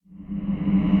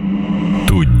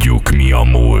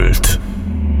múlt.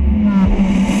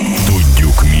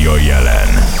 Tudjuk, mi a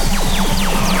jelen.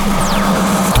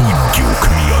 Tudjuk,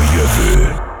 mi a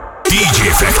jövő. DJ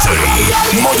Factory,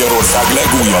 Magyarország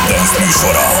legújabb dance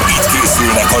műsora. Itt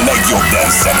készülnek a legjobb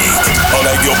dance zenék, a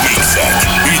legjobb mixek.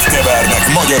 Itt kevernek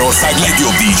Magyarország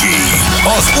legjobb DJ-i.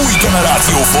 Az új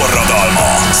generáció forradalma.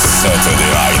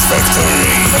 Saturday Night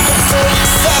Factory.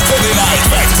 Saturday Night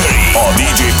Factory. A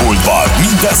DJ pultban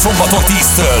minden szombaton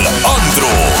 10-től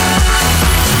Andro.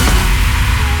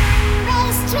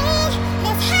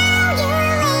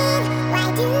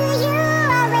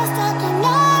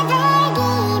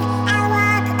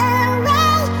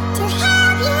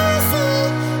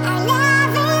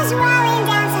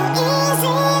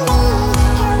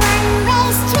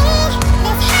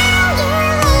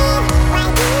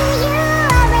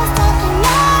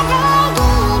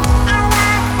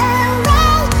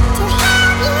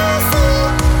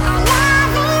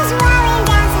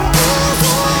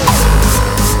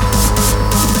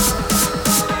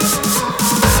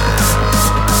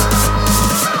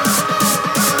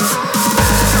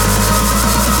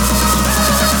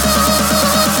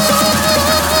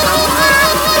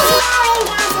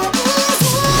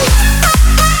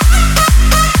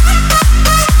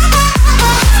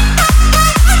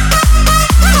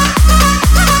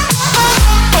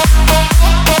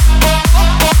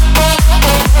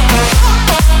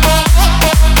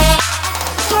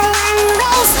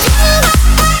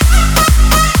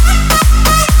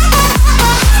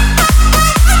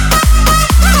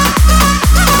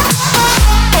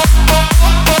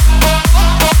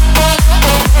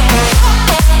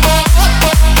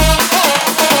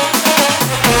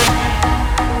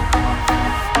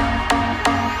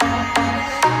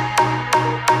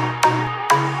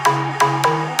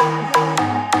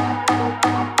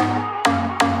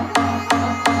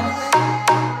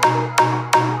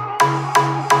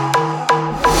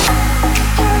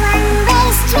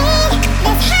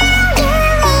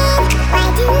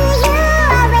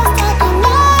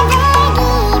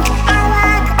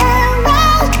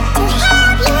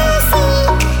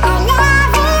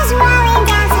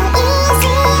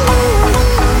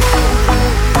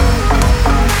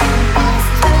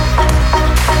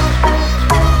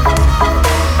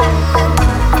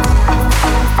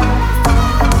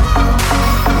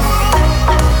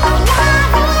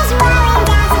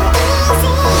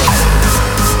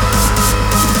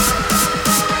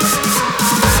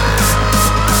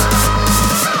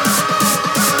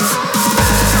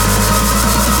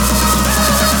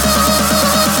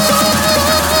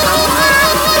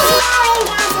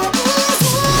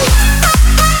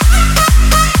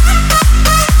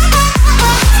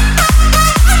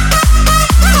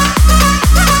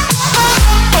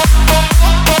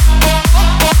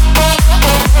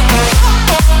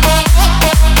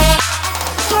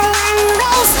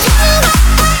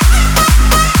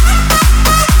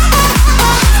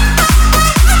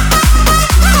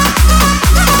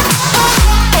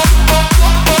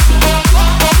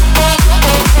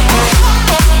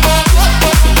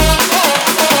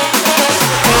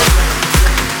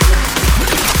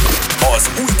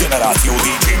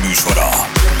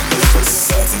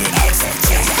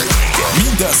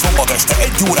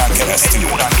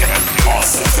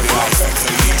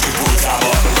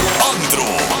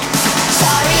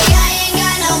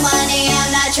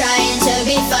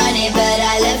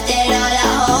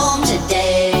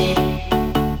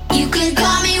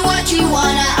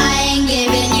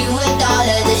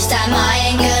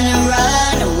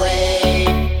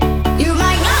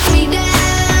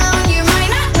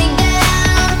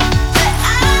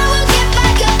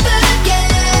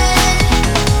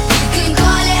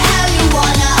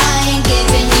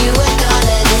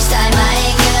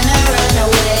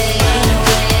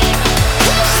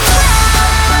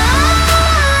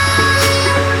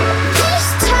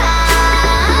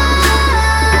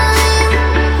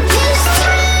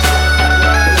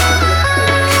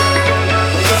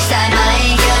 This time I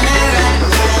ain't gonna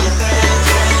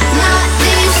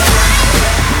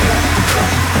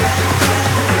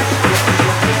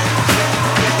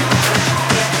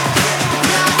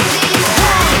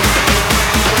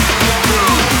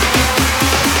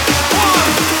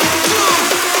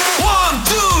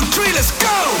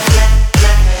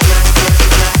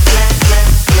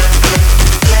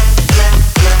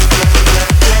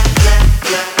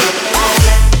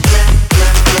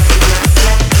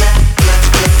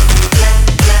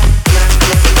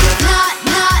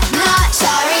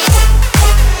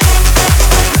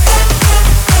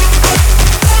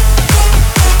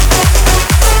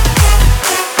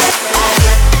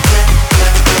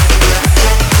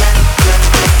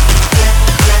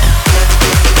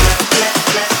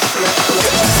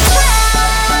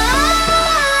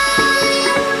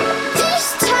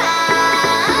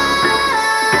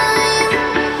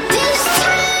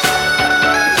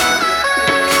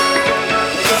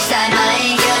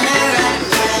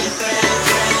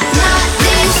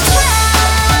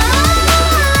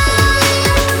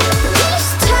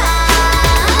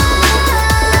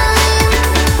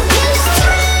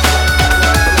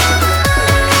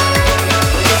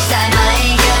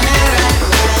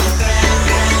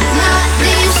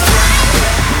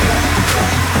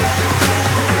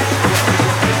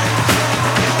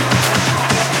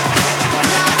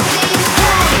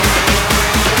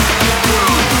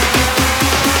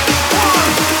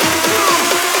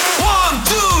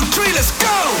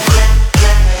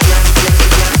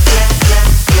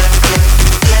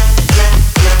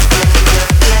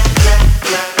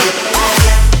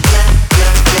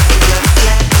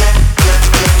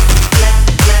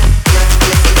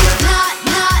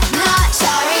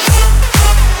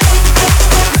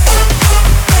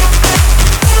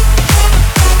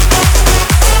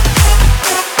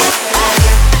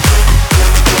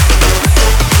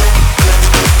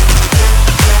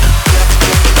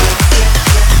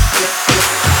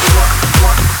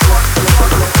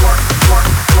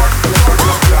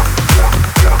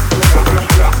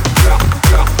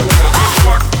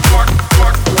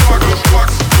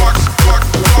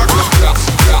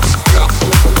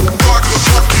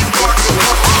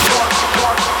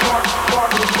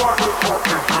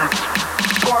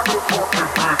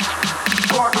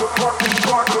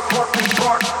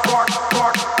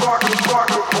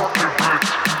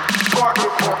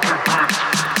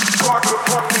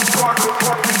A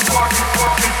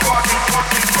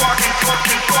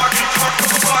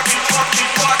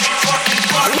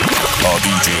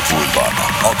DJ pultban,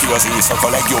 aki az éjszaka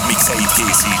legjobb mixeit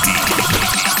készíti.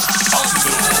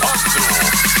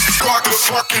 Rock the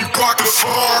fucking rock the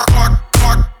floor.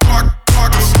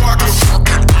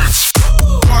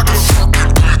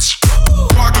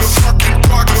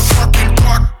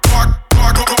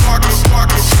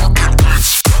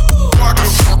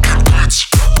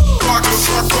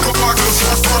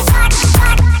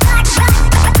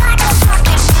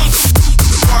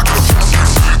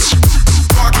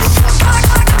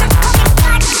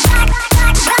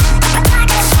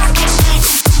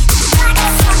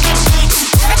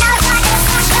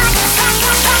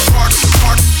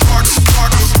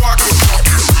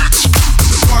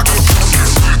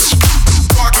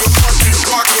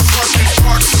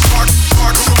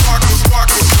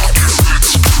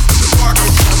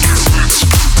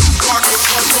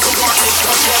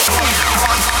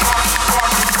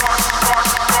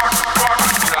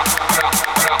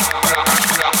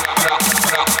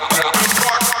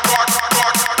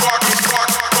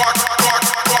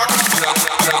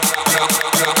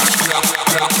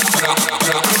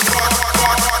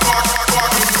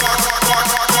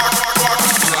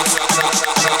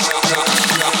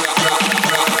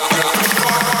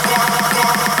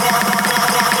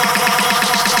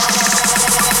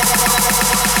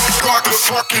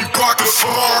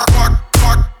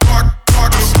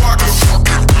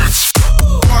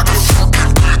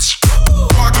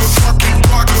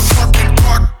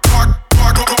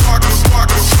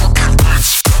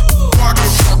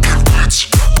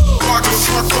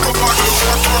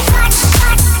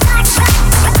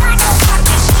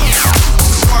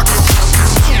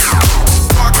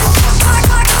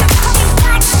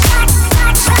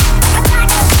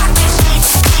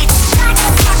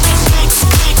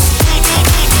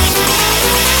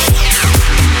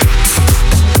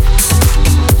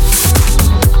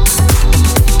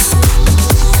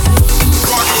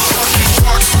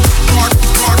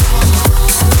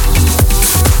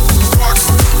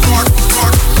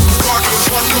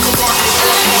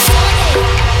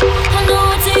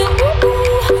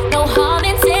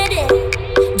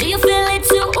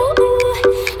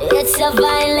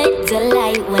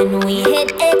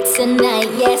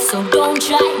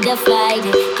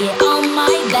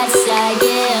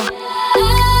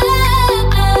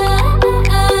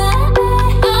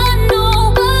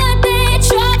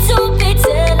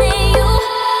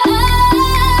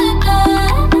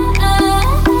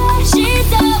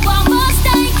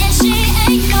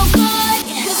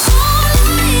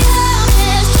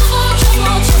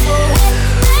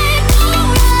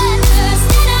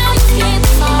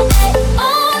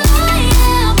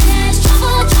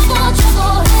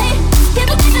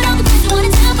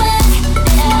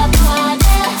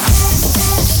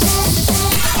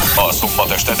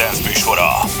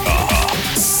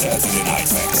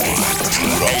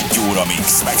 Egy óra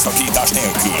mix, megszakítás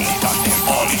nélkül.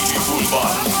 A DJ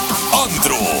pultban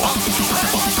Andro.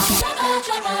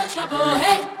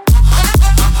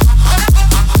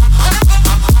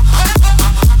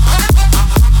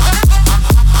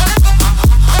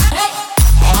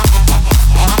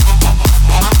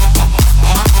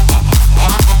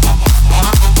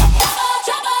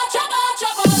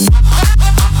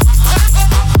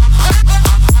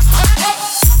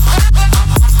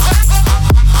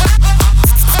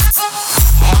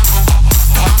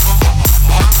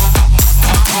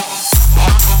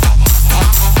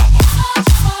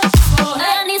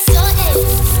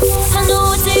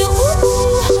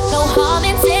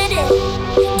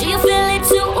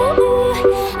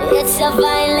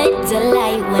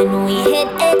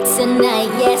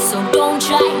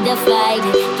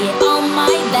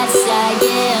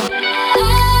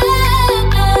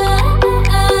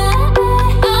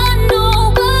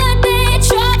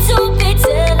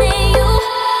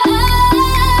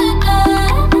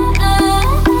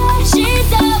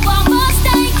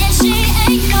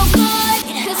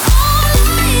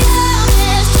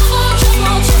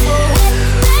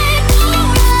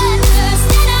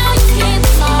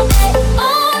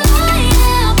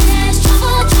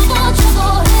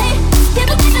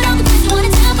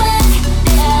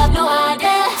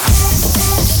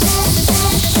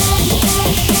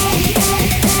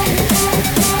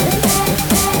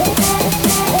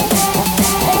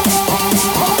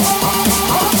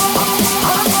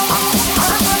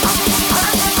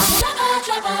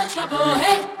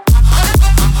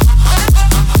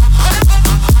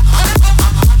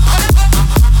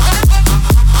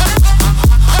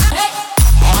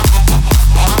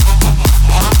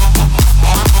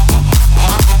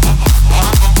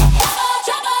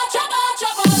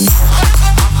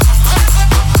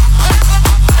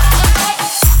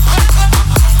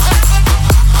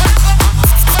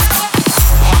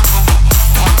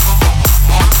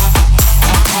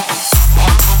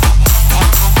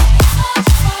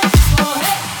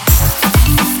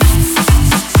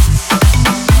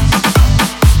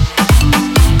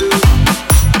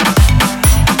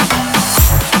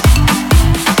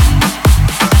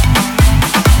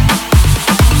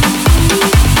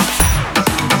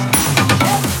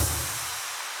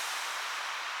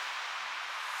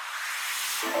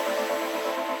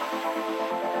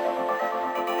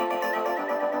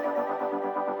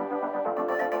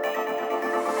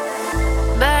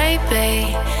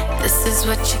 Baby, this is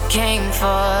what you came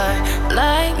for.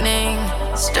 Lightning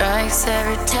strikes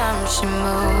every time she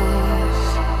moves,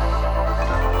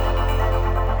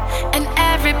 and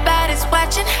everybody's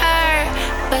watching her,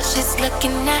 but she's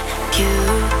looking at you.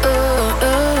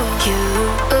 You,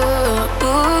 you,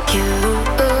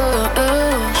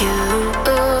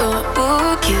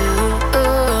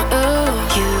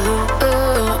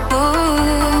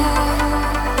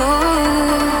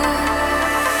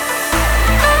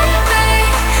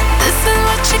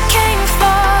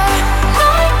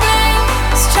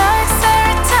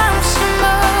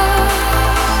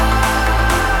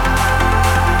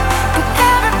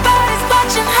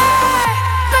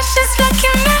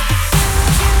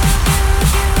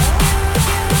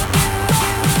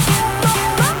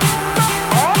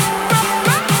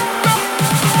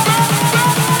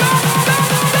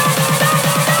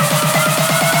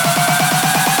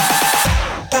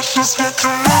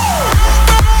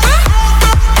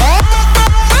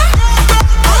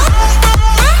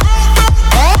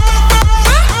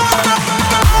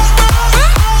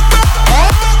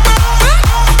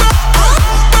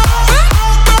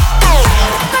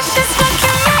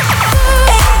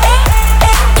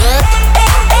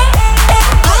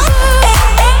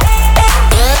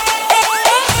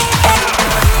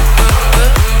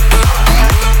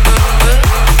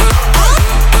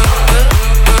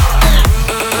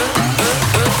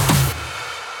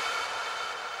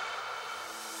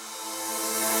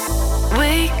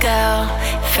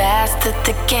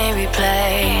 the game we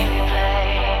play.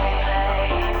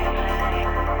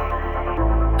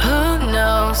 Who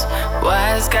knows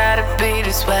why it's gotta be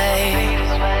this way?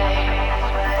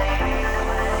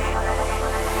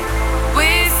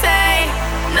 We say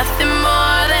nothing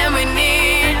more than we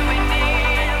need.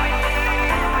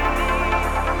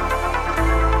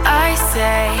 I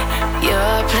say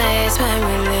your place when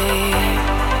we leave.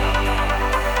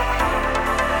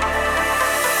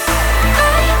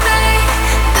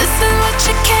 What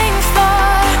you came for,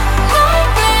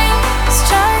 lightning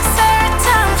strikes every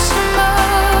time she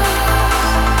moves,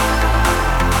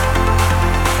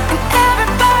 and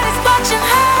everybody's watching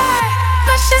her,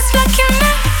 but she's looking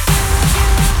at.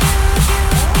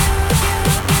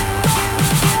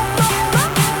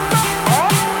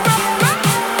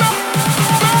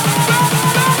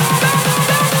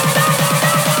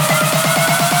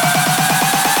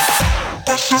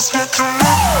 But she's looking at.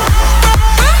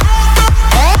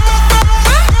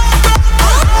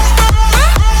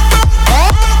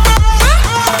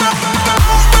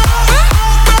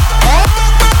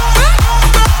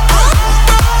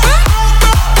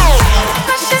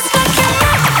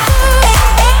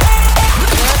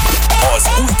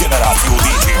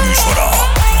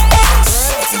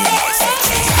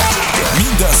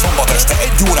 Minden szombat este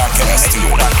 1 órán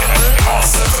keresztül a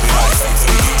Cervello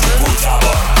DJ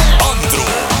pultjában Andro.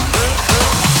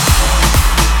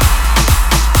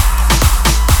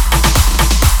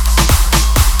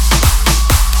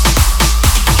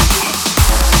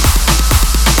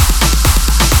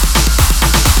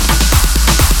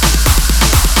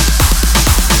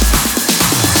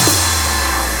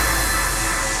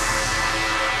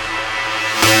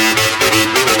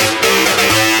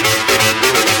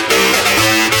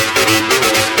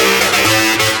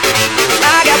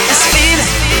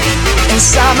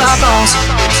 Inside my bones,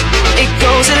 it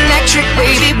goes electric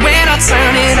wavy when I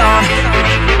turn it on.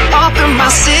 Off from my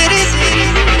city,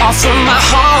 off from my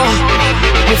home,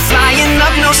 we're flying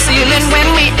up no ceiling when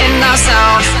we in our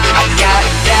zone. I got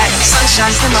that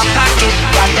sunshine in my pocket,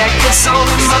 got that good soul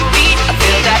in my beat. I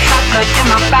feel that hot blood in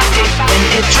my body when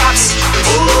it drops.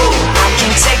 Ooh, I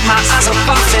can't take my eyes off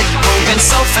of it, moving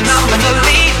so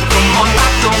phenomenally. Come on,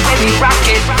 like the way we rock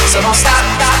it, so don't stop.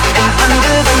 And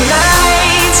under the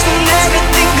lights, when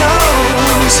everything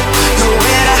goes,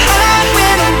 nowhere to hide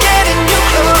when I'm getting you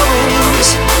close.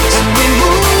 When we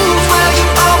move, well you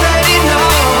already know,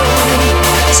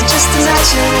 it's just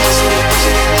imagine.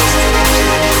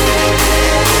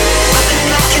 Nothing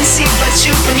I can see but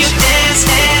you when you dance,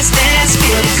 dance, dance.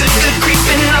 Feel the good, good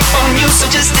creeping up on you, so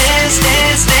just dance,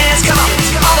 dance, dance. Come on,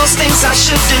 all those things I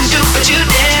shouldn't do, but you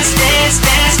dance, dance,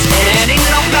 dance. And ain't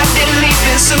nobody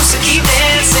leaving soon, so keep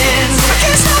dancing. I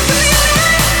can't stop the feeling.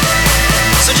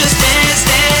 So just dance,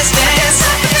 dance, dance.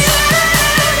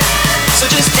 So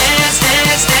just dance,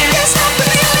 dance, dance.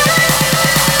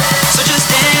 So just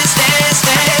dance, dance,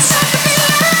 dance.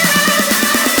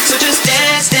 So just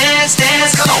dance, dance,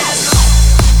 dance. Come on.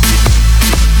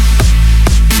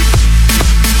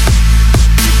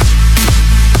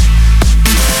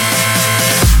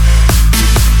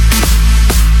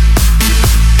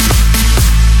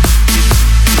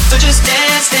 So just dance.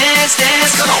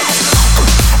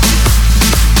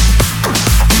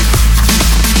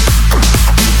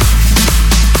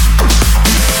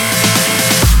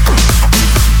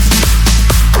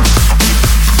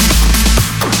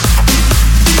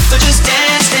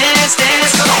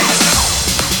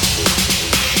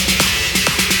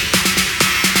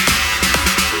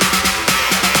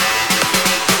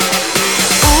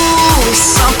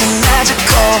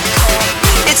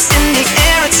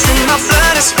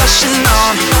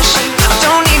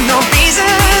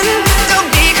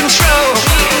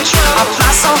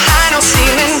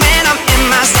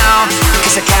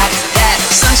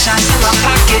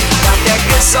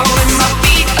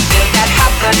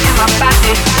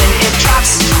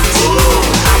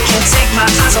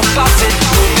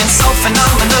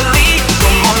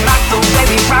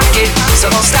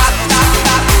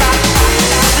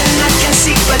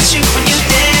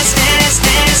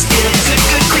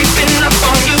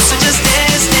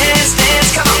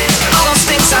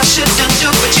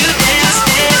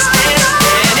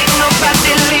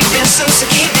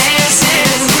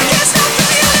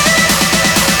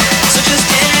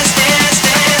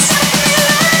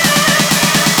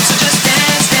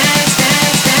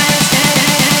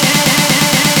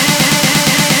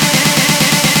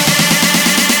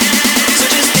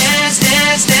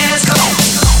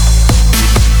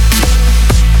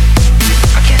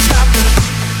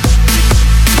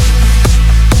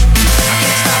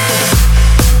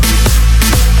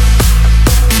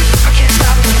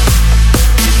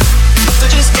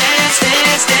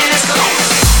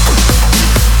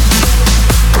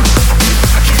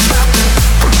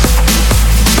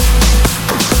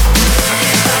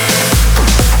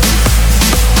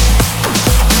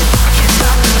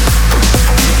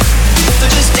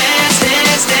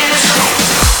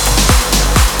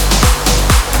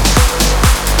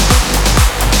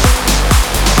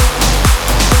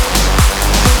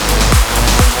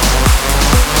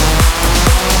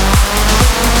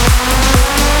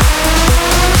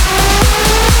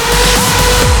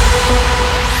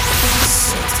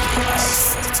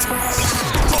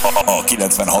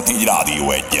 96.4 Rádió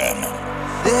 1-en.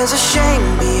 There's a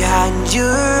shame behind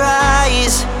your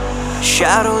eyes.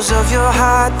 Shadows of your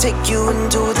heart take you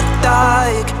into the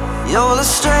dark. You're a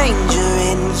stranger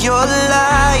in your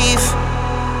life.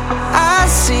 I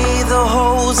see the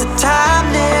holes that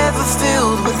time never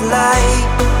filled with light.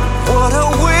 What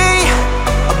are we?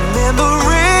 A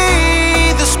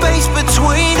memory. The space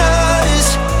between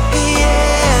us.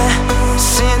 Yeah.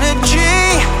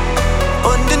 Synergy.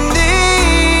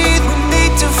 Underneath, we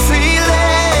need to feel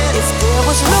it. If there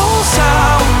was no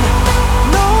sound,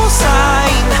 no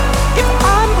sign, if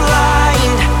I'm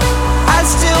blind, I'd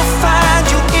still find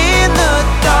you in the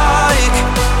dark.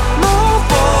 No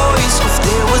voice, if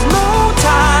there was no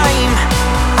time,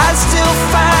 I'd still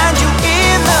find you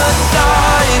in the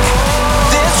dark.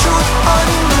 There's truth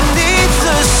underneath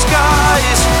the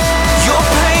skies. Your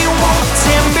pain won't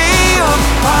tear me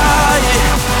apart.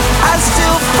 I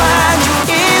still find you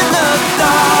in the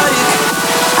dark.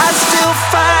 I still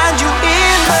find you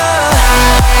in the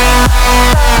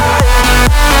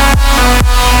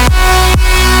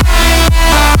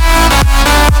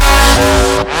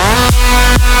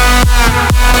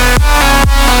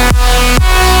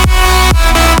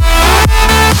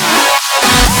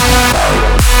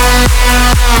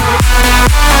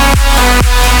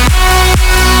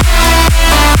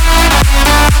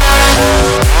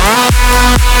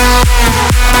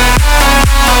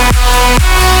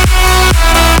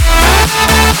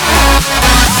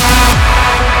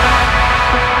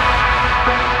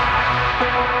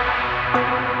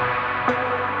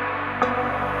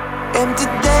empty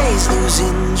days,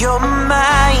 losing your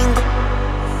mind.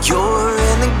 You're a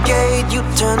renegade, you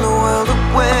turn the world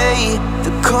away.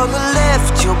 The color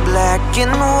left, you're black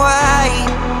and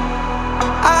white.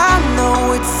 I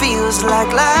know it feels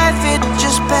like life, it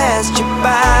just passed you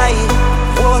by.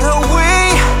 What are we?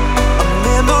 A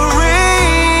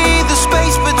memory. The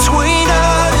space between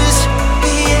us.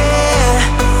 Yeah.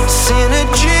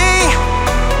 Synergy.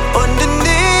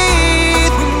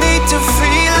 Underneath, we need to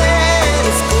feel it.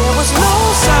 If there was no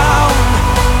sound,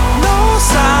 no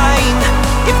sign,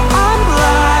 if I'm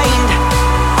blind,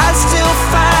 I'd still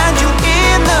find you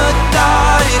in the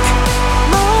dark.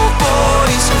 No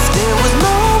voice, if there was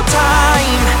no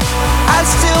time, I'd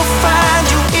still find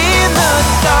you in the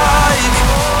dark.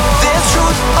 There's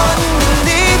truth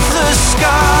underneath the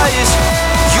skies.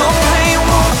 Your pain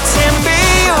won't tear me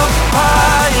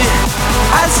apart.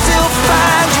 I'd still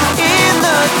find you in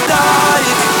the dark.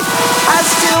 I'd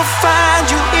still find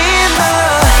you in the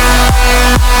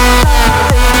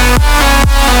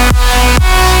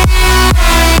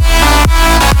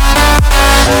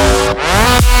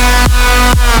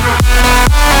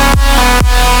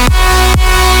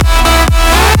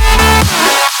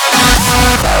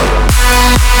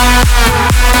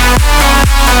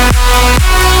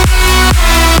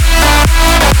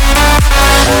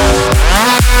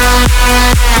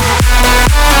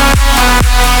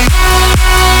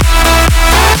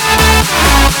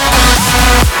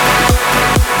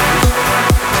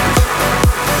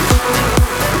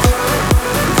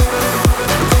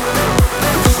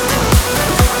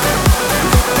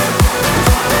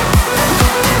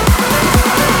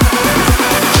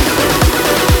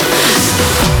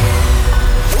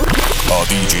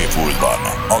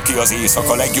aki az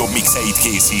éjszaka legjobb mixeit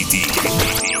készíti.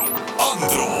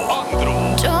 Andro.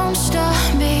 Don't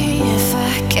stop me if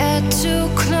I get too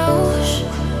close.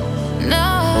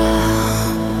 No,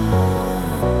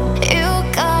 you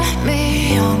got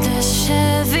me on this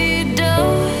heavy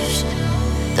dose.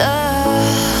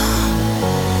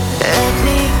 Let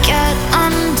me get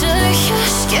under your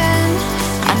skin.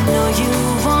 I know you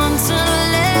want to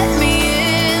let me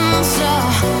in, so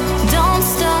don't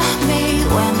stop me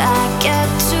when I get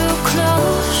too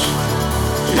close.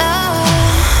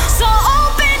 Love.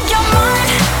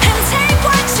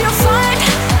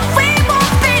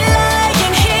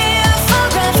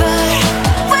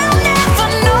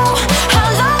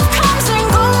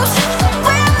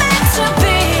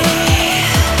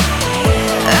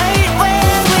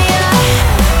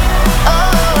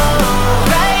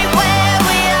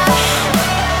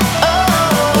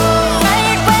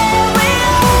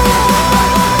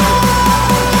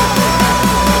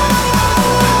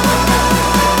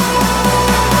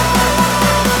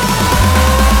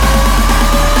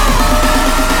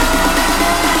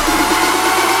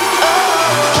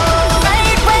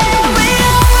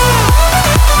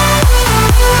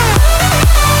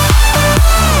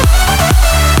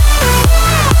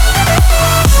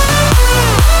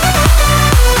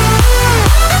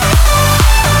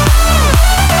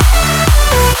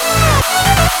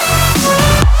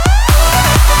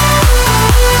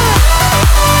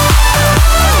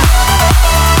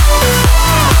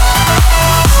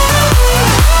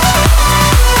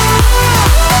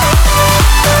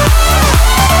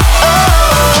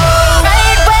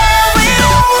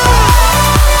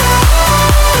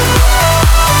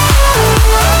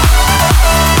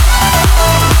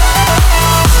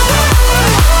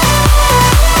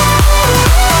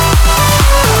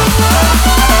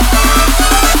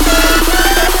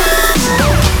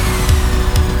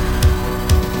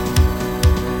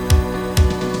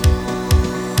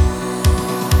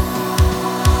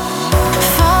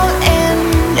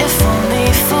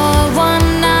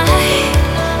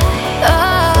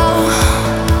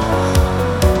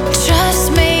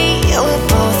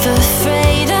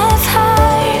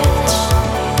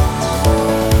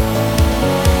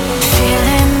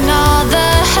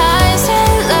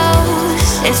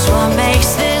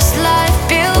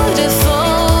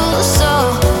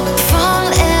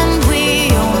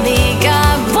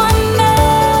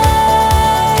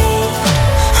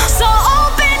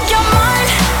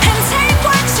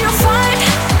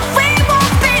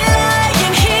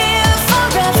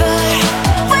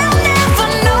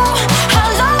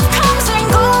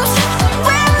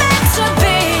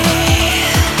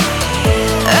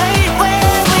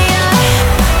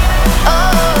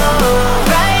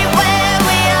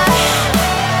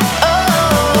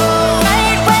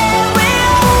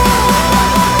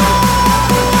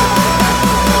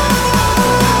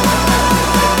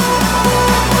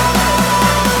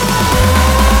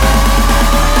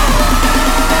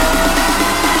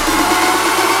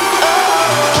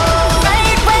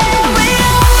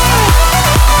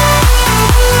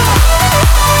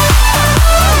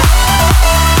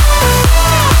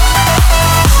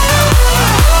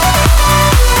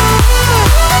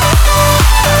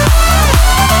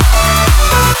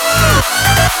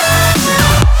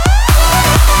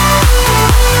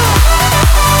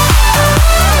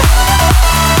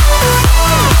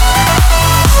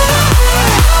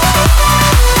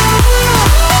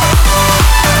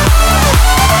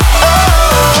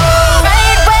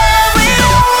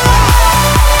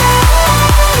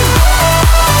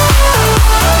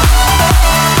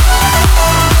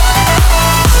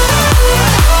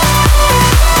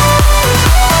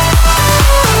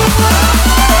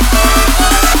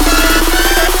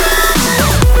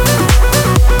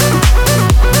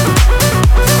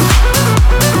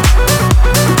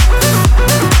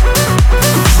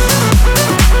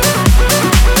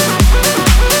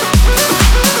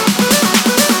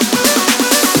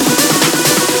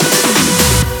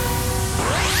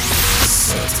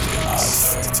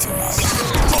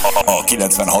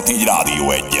 96 így Rádió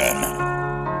 1-en.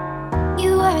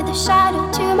 You were the shadow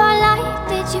to my light.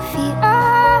 Did you feel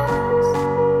us?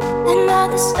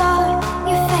 Another star,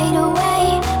 you fade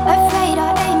away. Afraid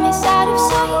our aim is out of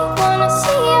sight. Wanna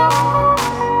see you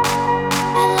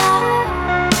alive.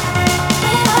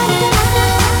 Where are you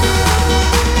now?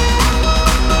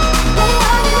 Where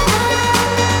are you now?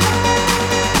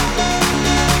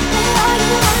 Where are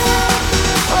you now?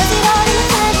 Was it all in a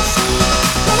fantasy?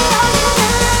 Where are you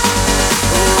now?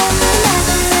 We want the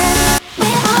never-end.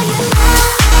 Where are you now?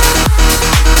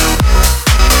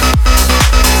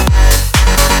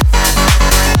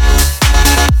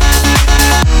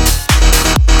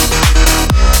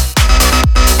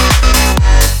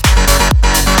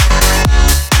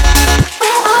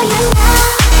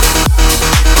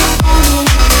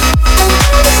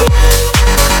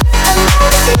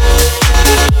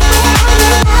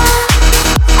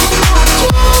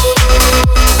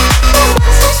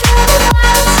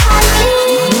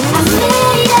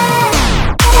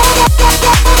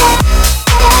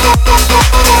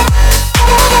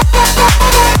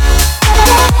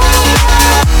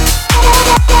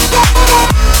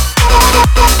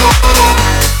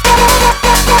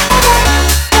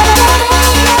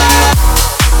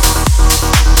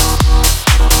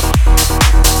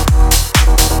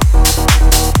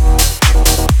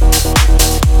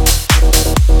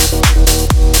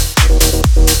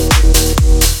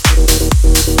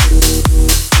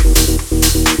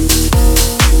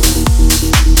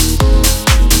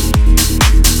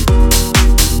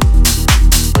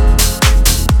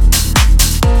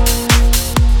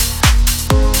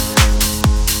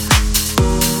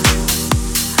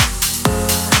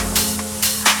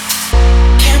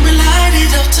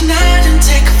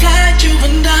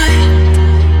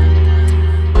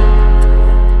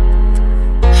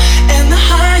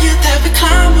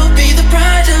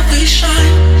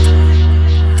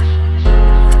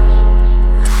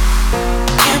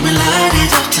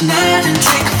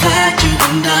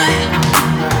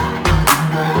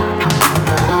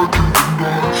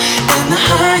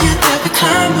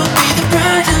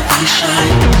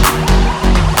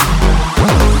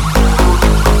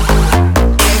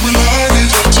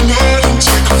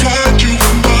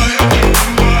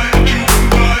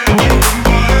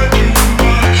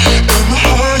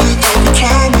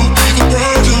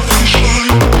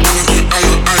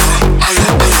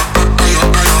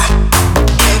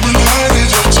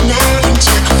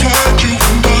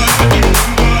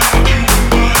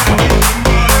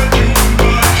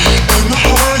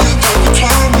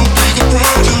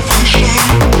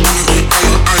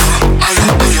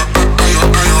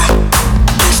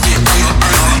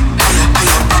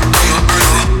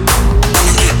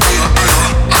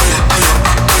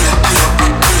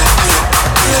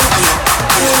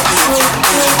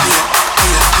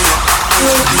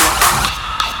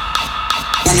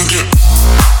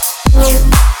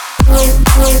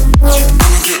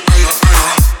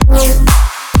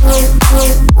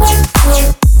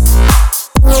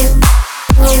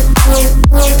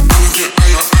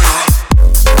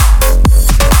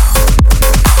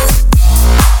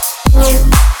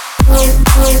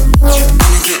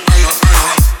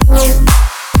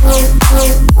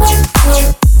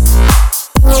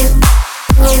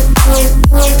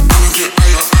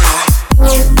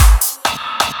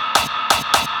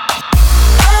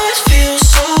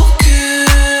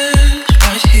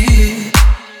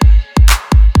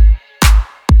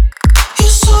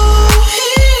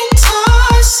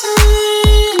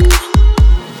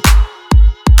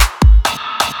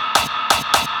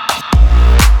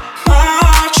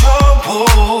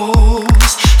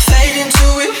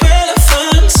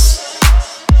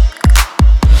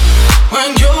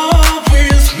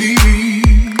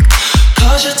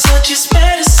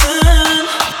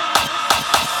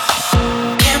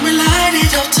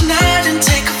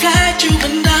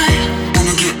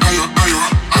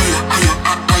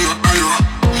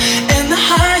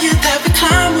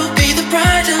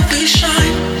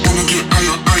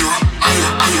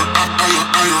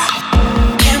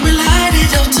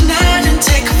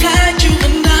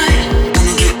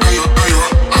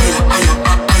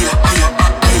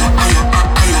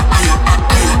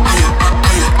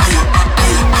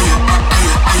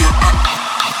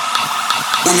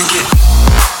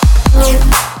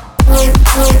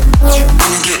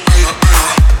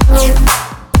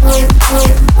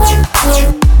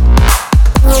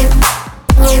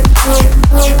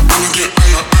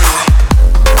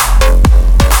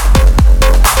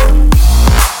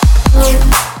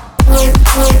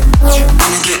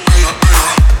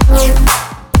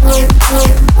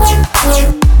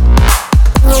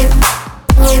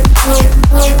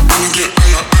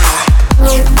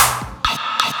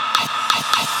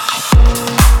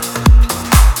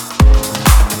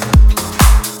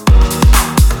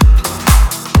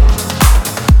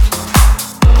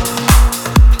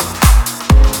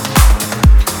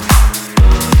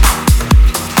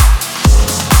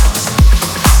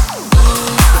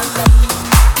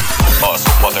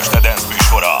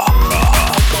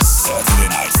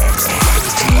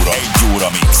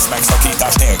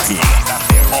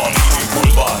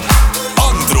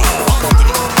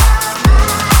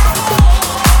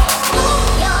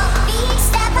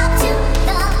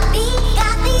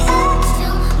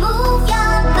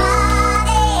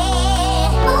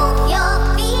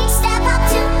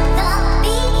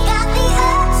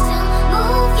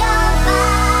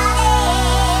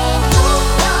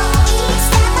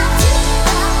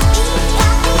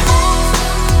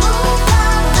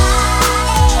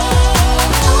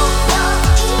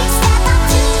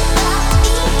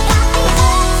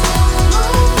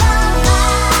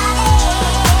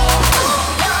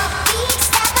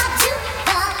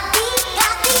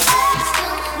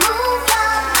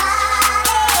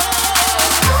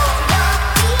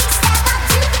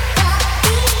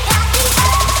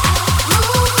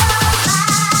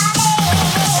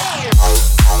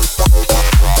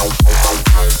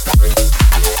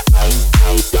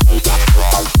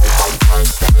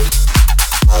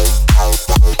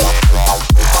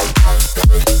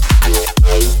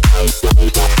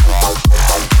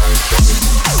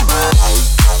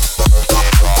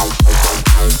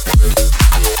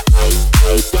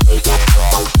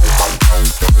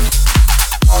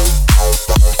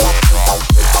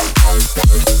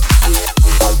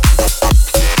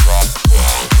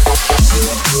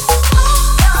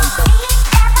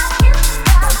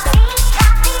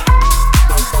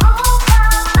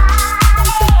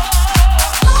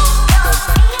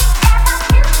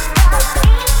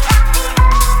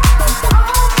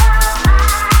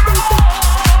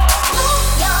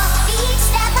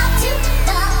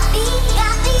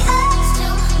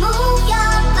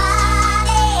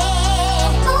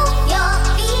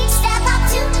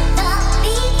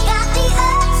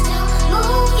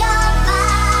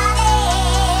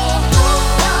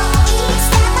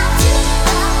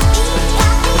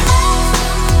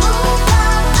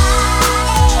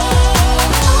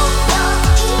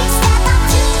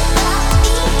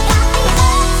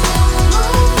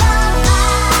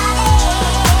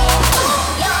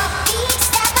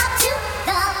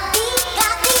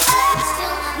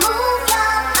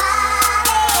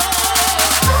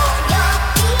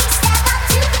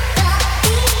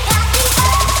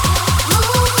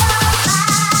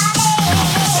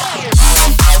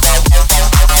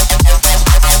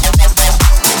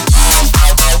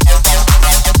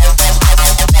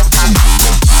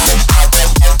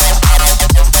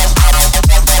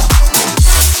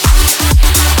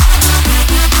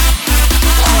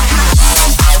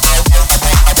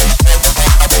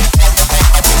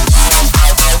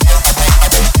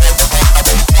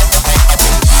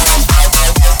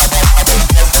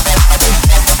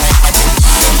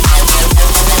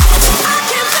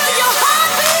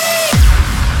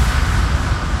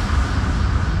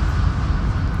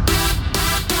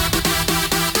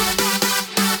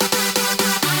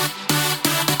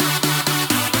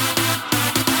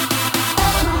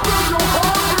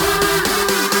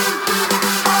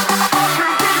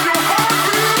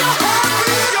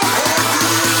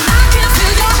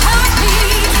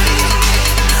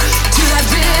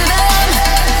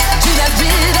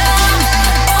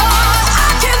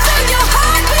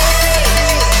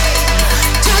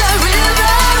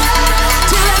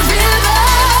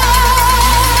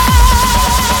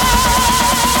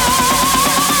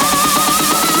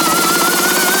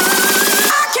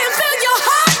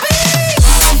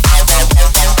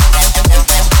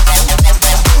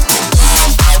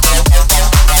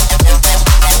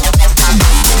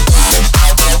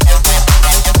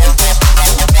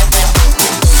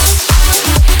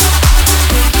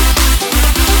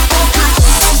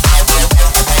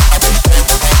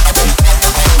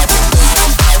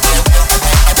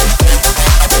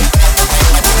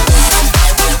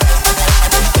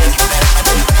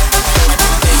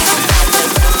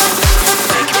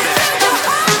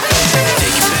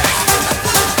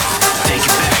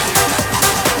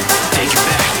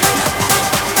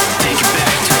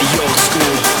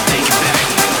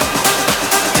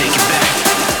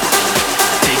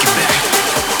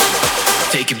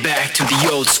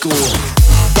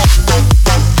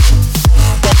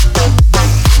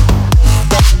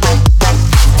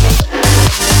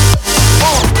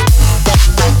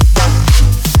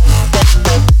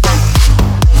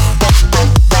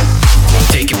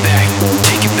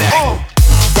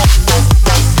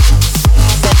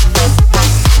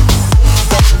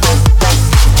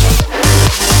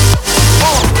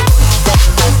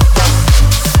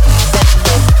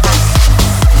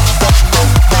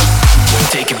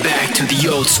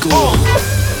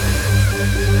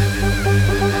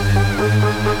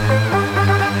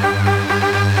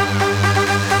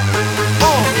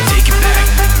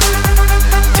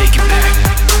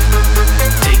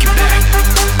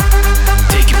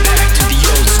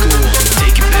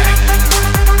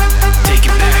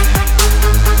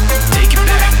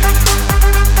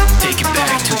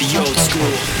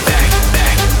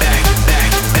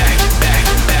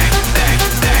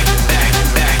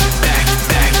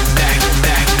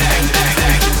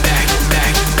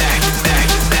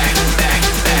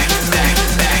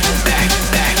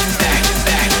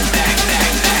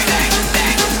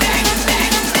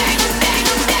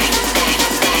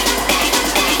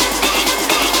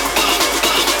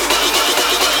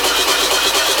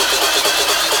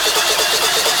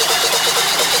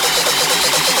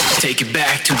 Take it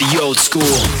back to the old school.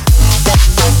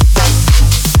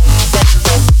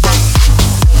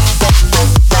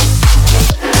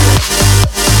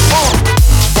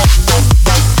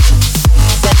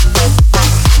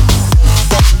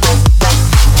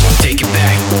 Take it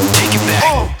back, take it back.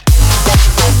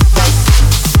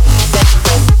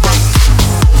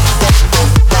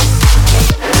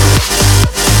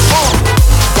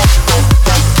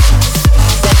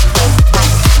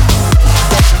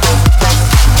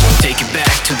 Take it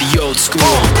back to the old school.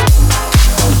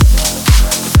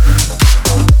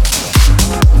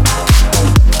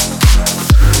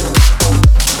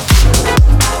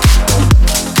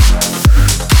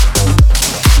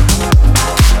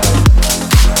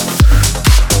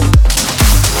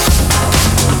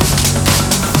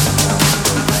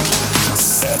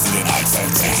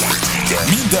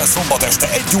 Minden szombat este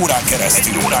 1 órán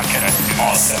keresztül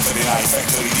a Saturday Night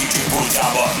Factory DJ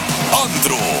pultjában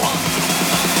Andro.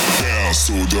 Yeah,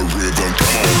 so the rhythm,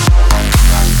 come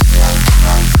on.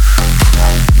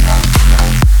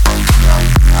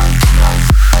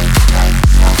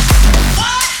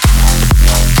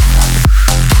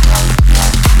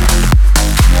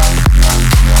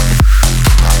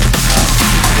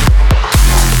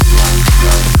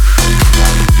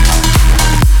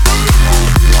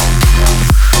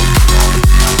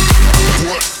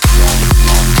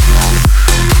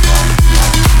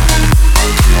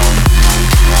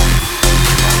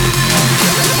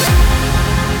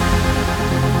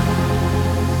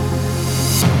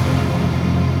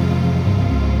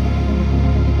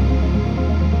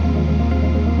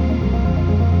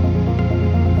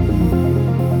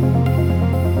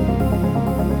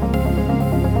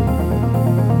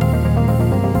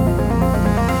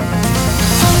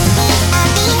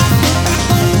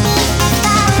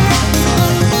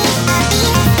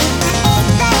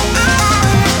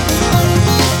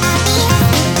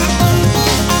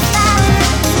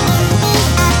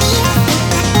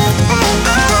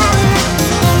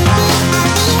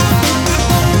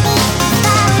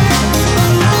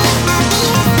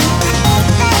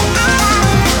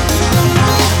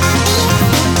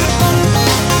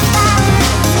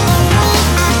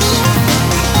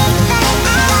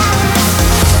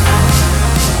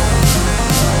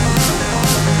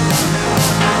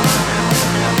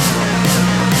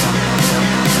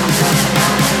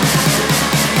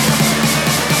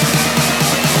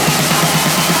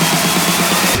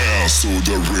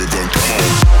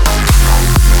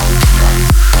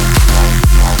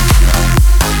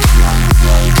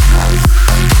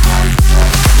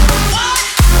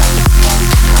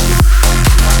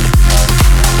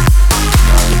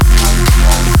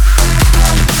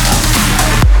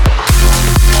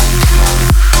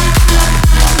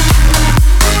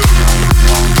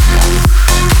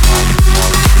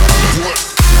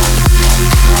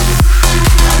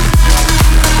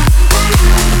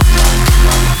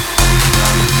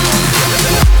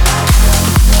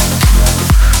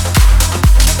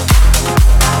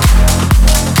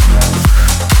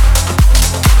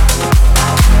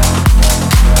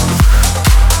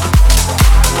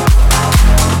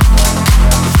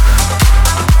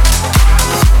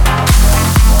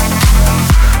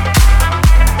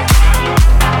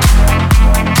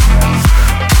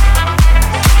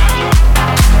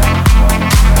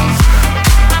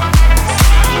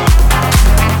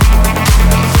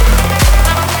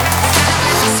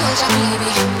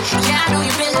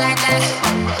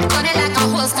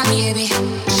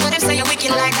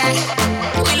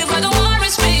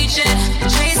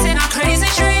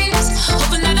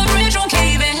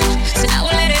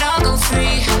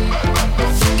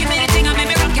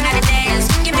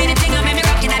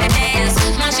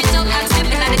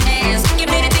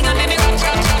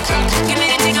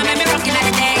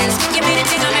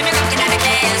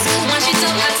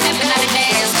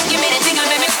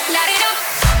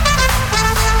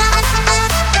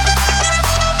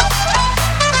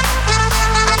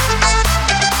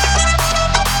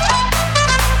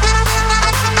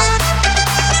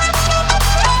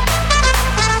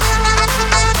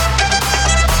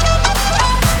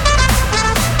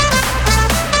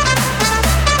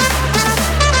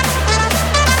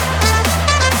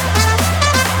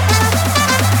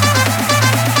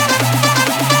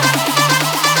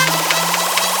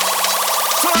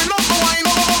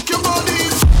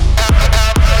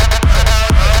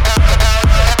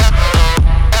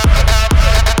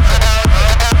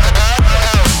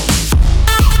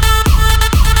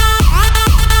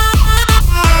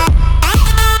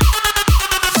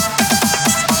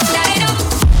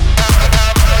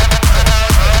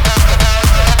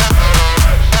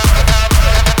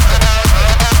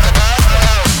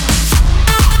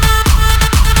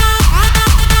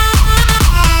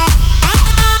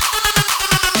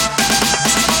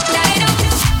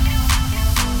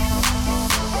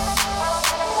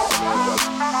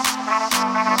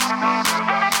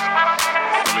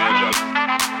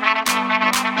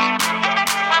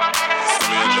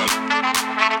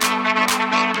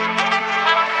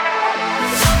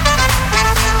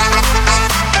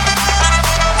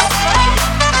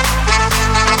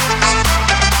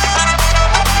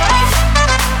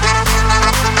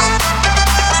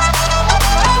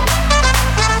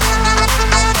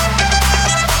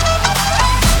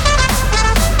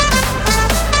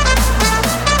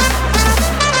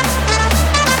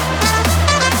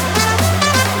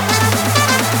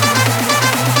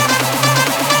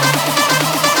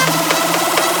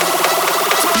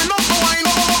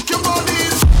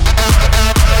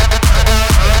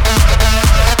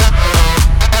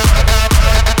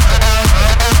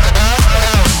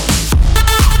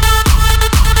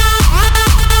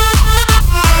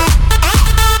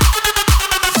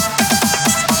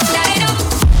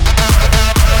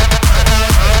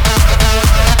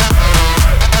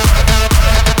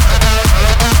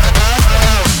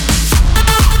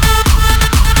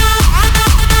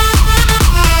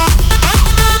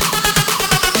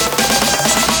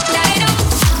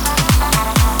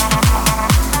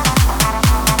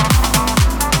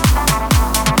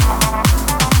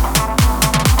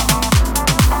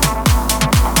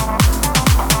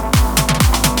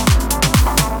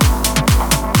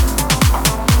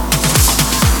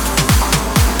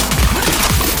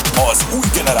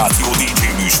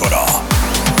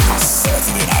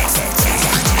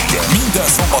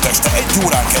 este 1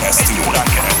 órán keresztül.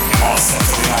 A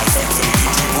F.E.A.R.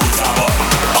 DJ pultával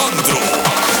Andro.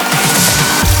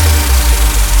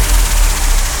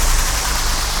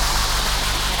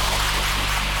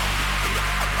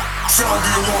 Sound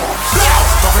the alarm.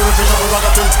 Coffee repeat up with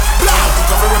rocket it.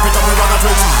 Coffee repeat up with rocket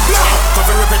it.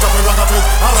 Coffee repeat up with rocket it.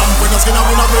 A ramp with the skin up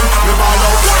with a grin. We ball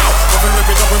out. Coffee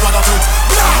repeat up with rocket it.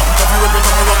 Coffee repeat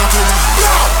up with rocket it.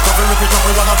 Coffee repeat up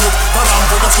with rocket it. A ramp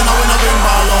with the skin up with a grin.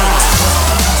 Ball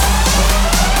out.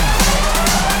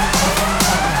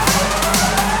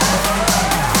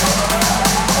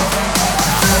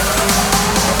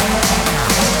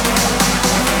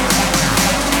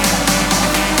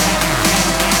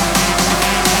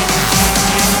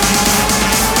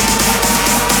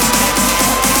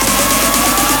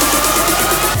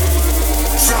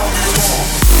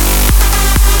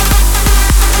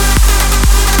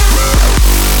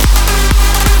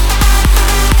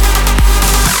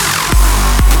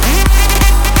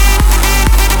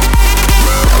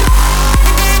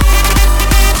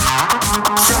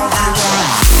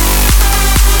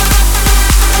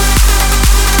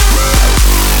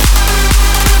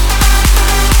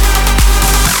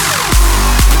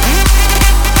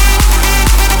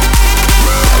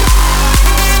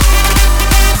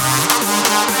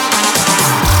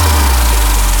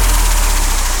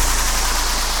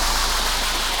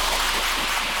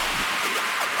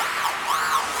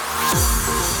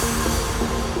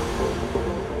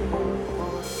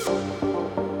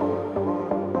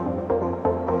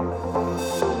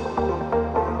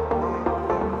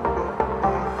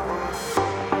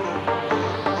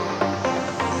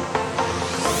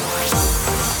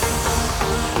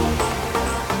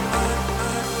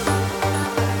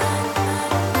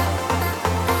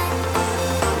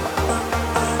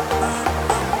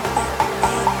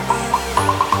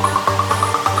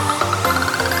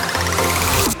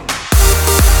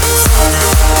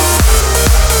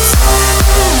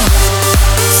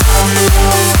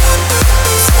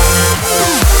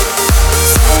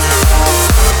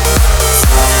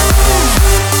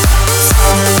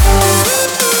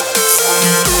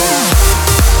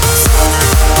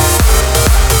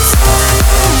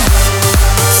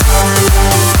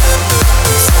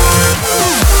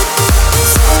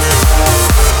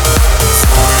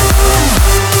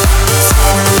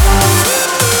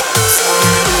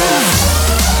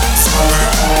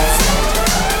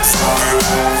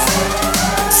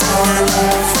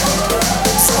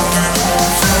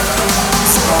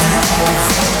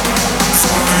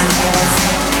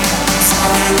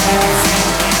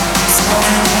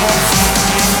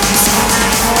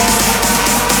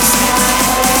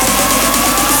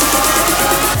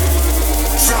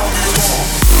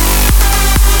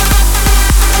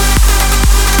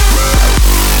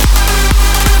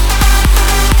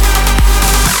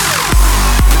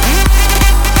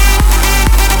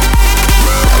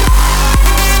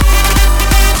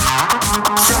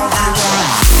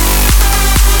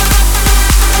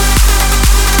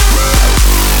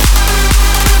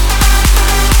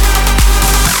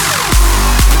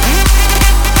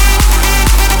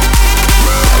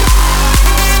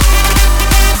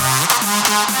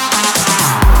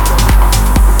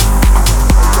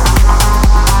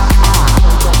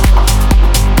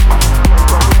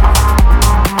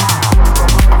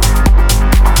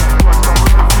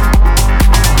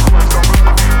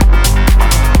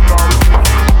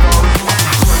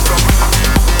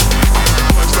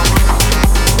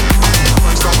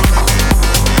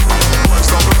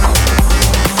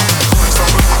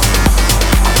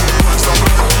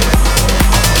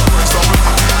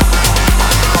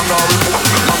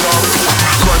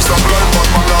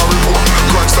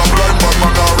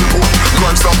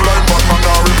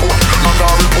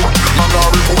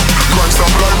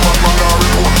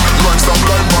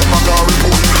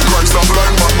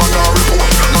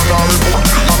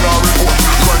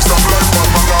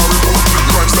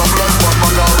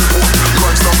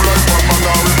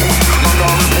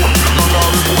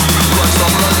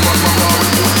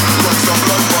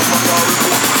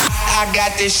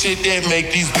 This shit that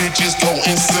make these bitches go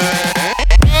insane.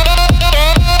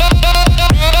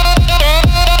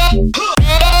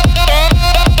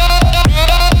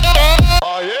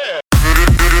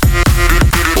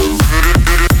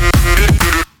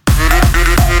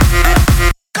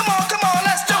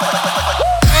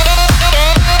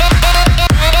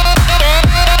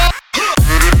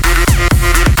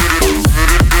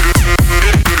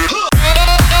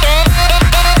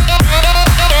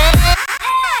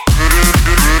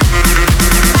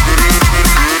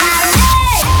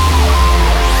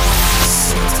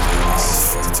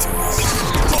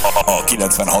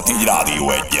 A 96 így Rádió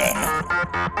 1-en.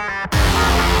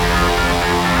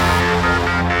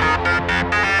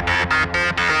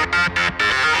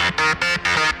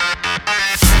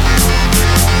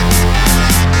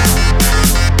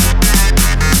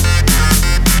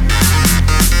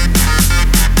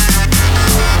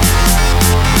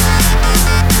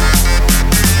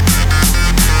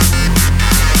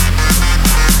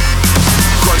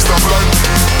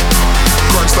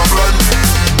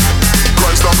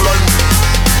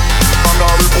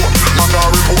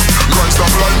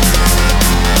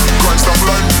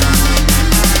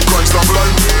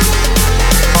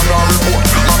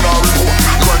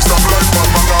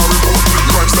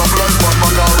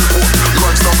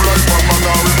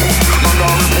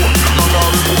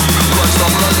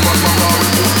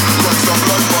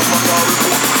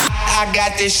 I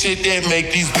got this shit that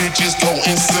make these bitches go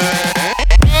insane.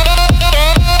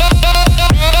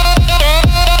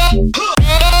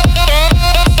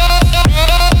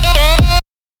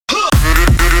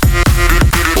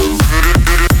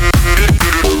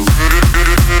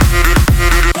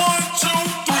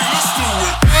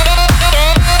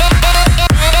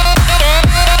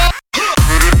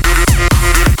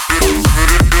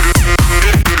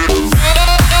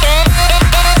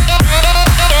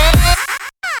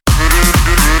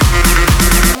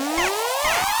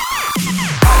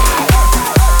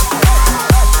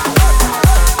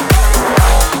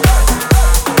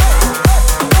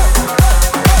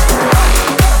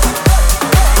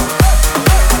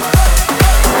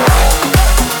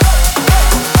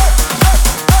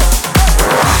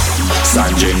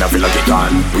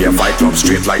 We a fight club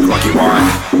straight like Rocky One.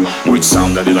 Which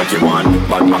sound of the lucky one?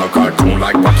 Batman or cartoon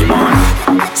like Pokemon.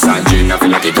 Sanjay, I feel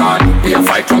like it on. We a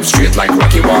fight club straight like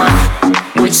Rocky One.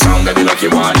 Which sound of the lucky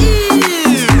one?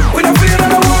 We don't fear on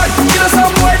the one. Kill us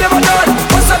some boy never done.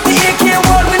 What's up the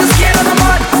AK-1? We don't scared of the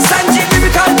man. Sanjay, we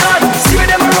can't done. See me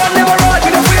never run, never run. We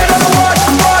don't fear on the one.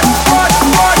 Run.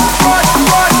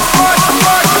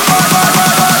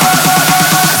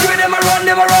 See me never run,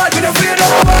 never run. We don't fear on the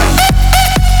one.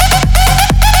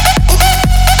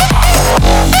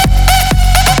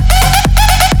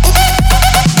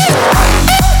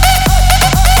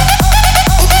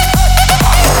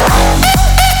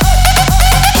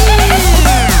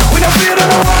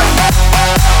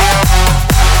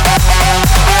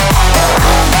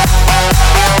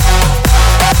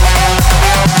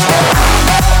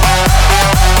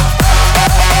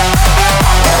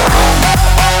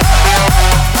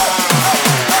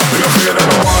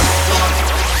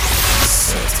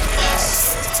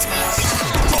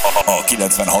 A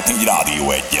 96.4 Rádió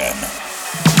 1-en.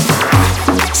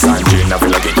 Sanjay, I feel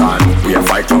like it on. We a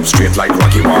fight club straight like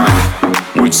Rocky One.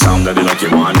 Which sound of the lucky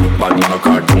one? Batman or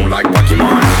cartoon like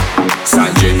Pokemon.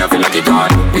 Sanjay, I feel like it on.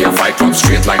 We a fight club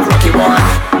straight like Rocky One.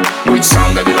 Which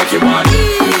sound of the lucky one?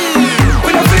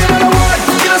 We don't feel